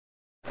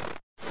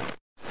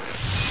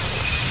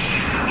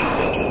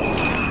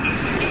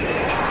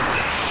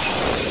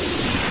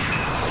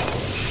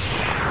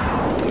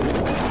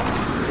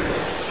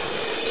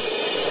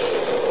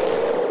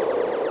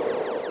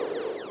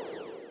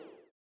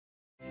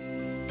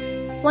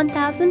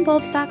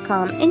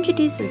1000bulbs.com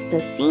introduces the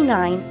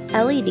C9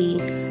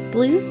 LED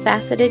Blue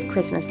Faceted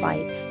Christmas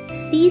Lights.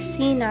 These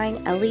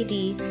C9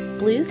 LED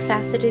Blue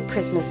Faceted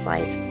Christmas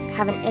Lights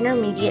have an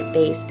intermediate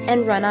base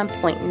and run on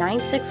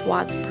 0.96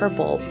 watts per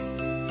bulb.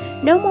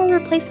 No more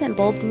replacement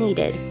bulbs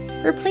needed.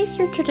 Replace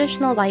your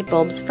traditional light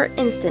bulbs for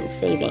instant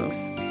savings.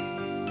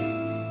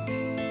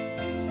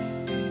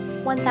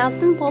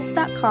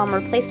 1000bulbs.com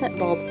replacement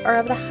bulbs are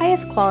of the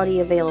highest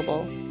quality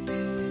available.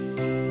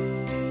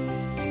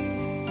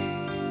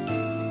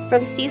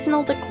 From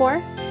seasonal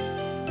decor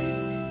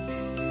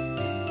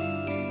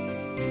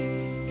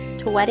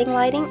to wedding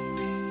lighting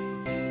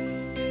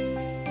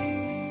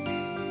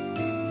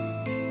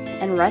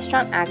and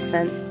restaurant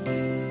accents,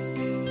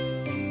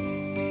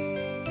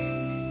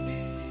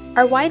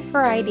 our wide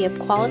variety of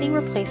quality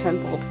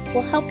replacement bulbs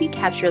will help you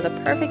capture the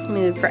perfect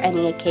mood for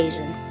any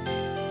occasion.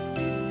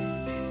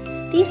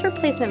 These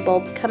replacement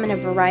bulbs come in a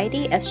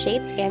variety of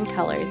shapes and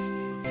colors.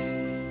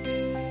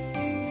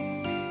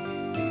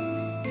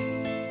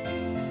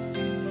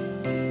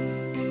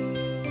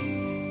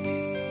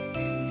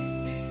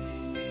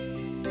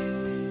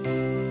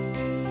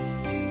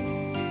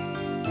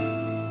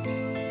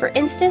 For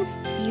instance,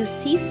 use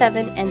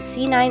C7 and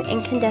C9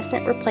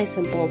 incandescent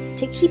replacement bulbs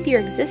to keep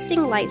your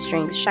existing light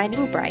strings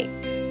shining bright.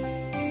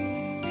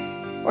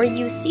 Or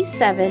use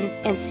C7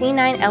 and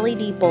C9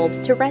 LED bulbs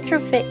to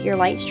retrofit your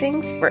light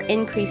strings for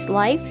increased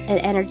life and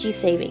energy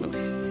savings.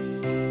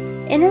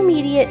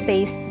 Intermediate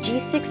base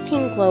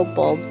G16 globe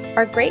bulbs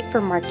are great for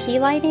marquee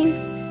lighting,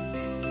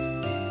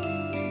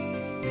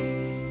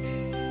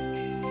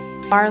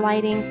 bar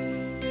lighting,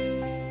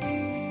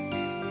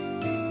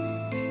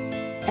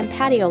 and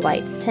patio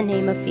lights, to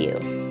name a few.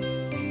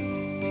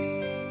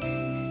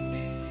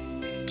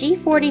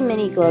 G40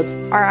 mini globes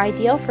are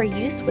ideal for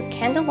use with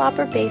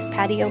candelabra-based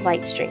patio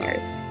light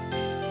stringers.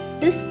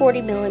 This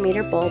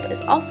 40mm bulb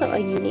is also a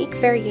unique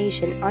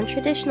variation on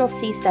traditional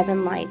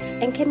C7 lights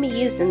and can be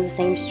used in the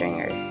same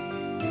stringers.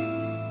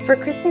 For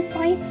Christmas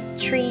lights,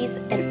 trees,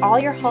 and all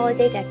your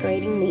holiday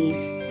decorating needs,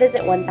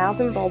 visit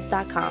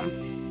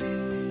 1000bulbs.com.